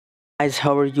Guys,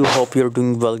 how are you? Hope you're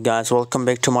doing well, guys. Welcome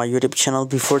back to my YouTube channel.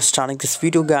 Before starting this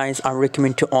video, guys, I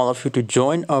recommend to all of you to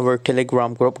join our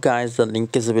Telegram group, guys. The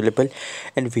link is available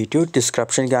in video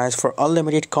description, guys, for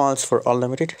unlimited calls, for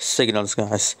unlimited signals,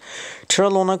 guys. Terra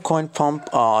Luna coin pump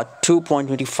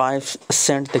 2.25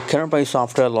 cent the current price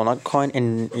after Luna coin,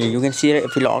 and you can see that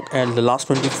if you log and the last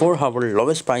 24 hour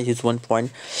lowest price is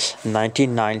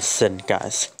 1.99 cent,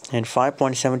 guys, and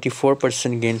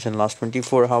 5.74% gains in last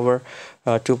 24 hour.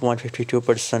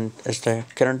 2.52% is the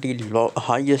currently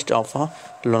highest of a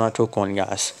Luna2 coin,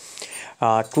 guys.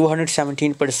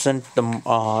 217%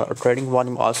 the trading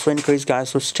volume also increased, guys.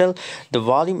 So still the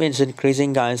volume is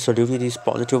increasing, guys. So due to this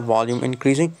positive volume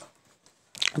increasing,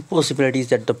 possibilities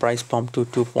that the price pump to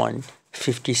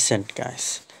 2.50 cent,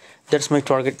 guys. That's my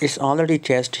target. It's already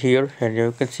tested here, and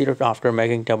you can see that after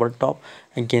making double top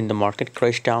again the market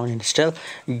crashed down, and still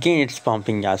again it's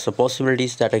pumping, guys. So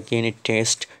possibilities that again it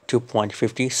tests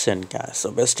 2.50 cent, guys.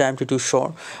 So best time to do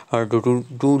short or to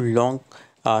do long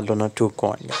Luna2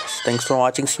 coin, guys. Thanks for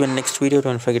watching. See you in the next video.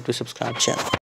 Don't forget to subscribe channel.